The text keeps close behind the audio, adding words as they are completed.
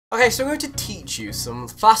Okay, so I'm going to teach you some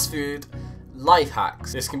fast food life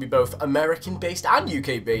hacks. This can be both American based and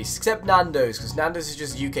UK based, except Nando's, because Nando's is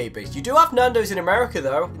just UK based. You do have Nando's in America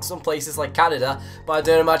though, in some places like Canada, but I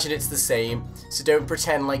don't imagine it's the same. So don't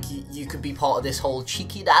pretend like you could be part of this whole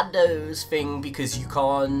cheeky Nando's thing because you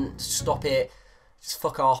can't stop it. Just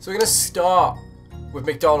fuck off. So we're gonna start with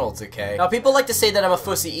McDonald's, okay? Now people like to say that I'm a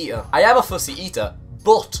fussy eater. I am a fussy eater,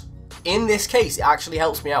 but in this case, it actually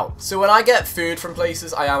helps me out. So when I get food from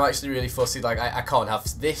places, I am actually really fussy. Like, I can't have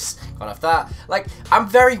this, can't have that. Like, I'm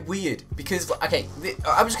very weird because, okay,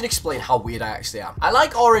 I'm just gonna explain how weird I actually am. I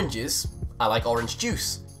like oranges. I like orange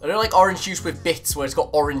juice. I don't like orange juice with bits where it's got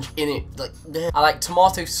orange in it. Like, I like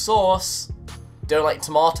tomato sauce. Don't like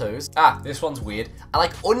tomatoes. Ah, this one's weird. I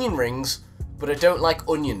like onion rings, but I don't like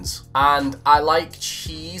onions. And I like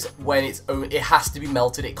cheese when it has to be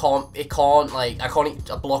melted. It can't like, I can't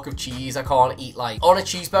eat a block of cheese. I can't eat like, on a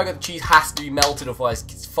cheeseburger, the cheese has to be melted, otherwise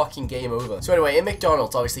it's fucking game over. So anyway, in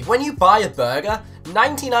McDonald's, obviously, when you buy a burger,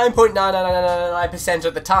 99.999%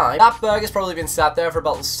 of the time, that burger's probably been sat there for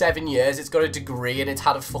about 7 years. It's got a degree and it's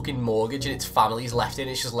had a fucking mortgage and its family's left it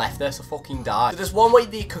and it's just left there to fucking die. So there's one way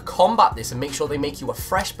that you could combat this and make sure they make you a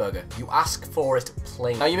fresh burger. You ask for it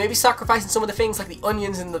plain. Now you may be sacrificing some of the things like the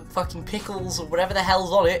onions and the fucking pickles or whatever the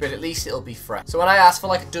hell's on it, but at least it'll be fresh. So when I ask for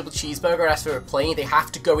like a double cheeseburger, I ask for it plain, they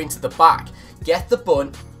have to go into the back, get the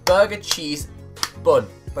bun, burger, cheese, bun.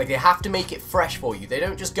 Like, they have to make it fresh for you. They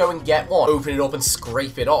don't just go and get one, open it up and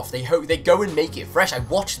scrape it off. They go and make it fresh. I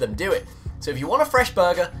watch them do it. So if you want a fresh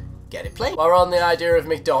burger, get it plain. While we're on the idea of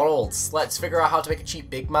McDonald's, let's figure out how to make a cheap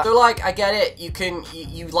Big Mac. So like, I get it. You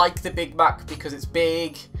like the Big Mac because it's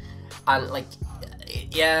big and like,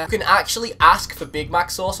 yeah. You can actually ask for Big Mac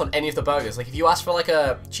sauce on any of the burgers. Like if you ask for like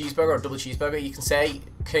a cheeseburger or a double cheeseburger, you can say,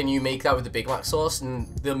 can you make that with the Big Mac sauce? And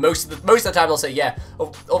most of the time they'll say yeah.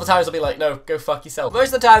 Other times they'll be like, no, go fuck yourself.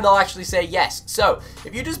 Most of the time they'll actually say yes. So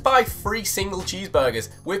if you just buy 3 single cheeseburgers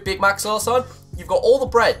with Big Mac sauce on, you've got all the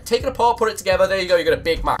bread. Take it apart, put it together, there you go, you got a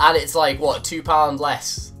Big Mac. And it's like, what, £2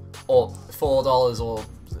 less? Or $4 or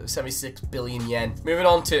 76 billion yen. Moving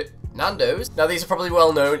on to Nando's. Now these are probably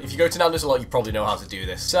well known. If you go to Nando's a lot, you probably know how to do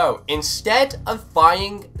this. So instead of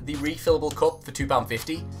buying the refillable cup for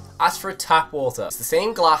 £2.50, ask for a tap water. It's the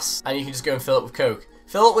same glass and you can just go and fill it with Coke.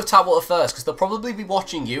 Fill it with tap water first because they'll probably be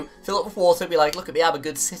watching you. Fill it with water, be like, look at me, I'm a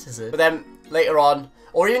good citizen. But then later on,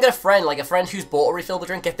 or even get a friend, like a friend who's bought a refillable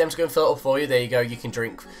drink, get them to go and fill it up for you. There you go, you can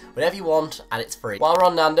drink whatever you want and it's free. While we're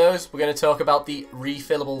on Nando's, we're going to talk about the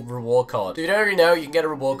refillable reward card. So if you don't already know, you can get a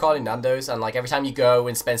reward card in Nando's and like every time you go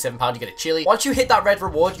and spend £7, you get a chili. Once you hit that red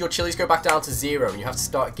reward, your chilies go back down to 0 and you have to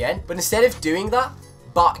start again. But instead of doing that,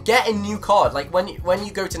 but get a new card. Like when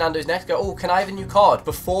you go to Nando's next, go, oh, can I have a new card?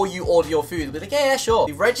 Before you order your food, be like, yeah, sure.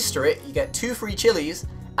 You register it, you get 2 free chilies,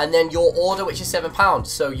 and then your order, which is £7,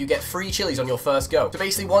 so you get free chilies on your first go. So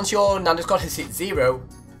basically, once your Nando's card has hit 0,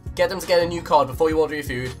 get them to get a new card before you order your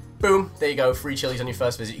food. Boom, there you go, free chilies on your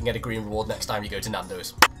first visit. You can get a green reward next time you go to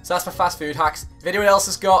Nando's. So that's for fast food hacks. If anyone else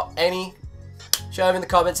has got any, share them in the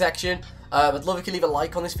comment section. I'd love if you could leave a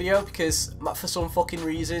like on this video because for some fucking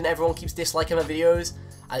reason everyone keeps disliking my videos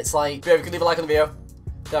and it's like, if you could leave a like on the video,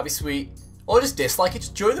 that'd be sweet. Or just dislike it,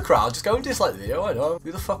 just join the crowd, just go and dislike the video, I know.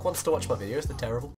 Who the fuck wants to watch my videos? They're terrible.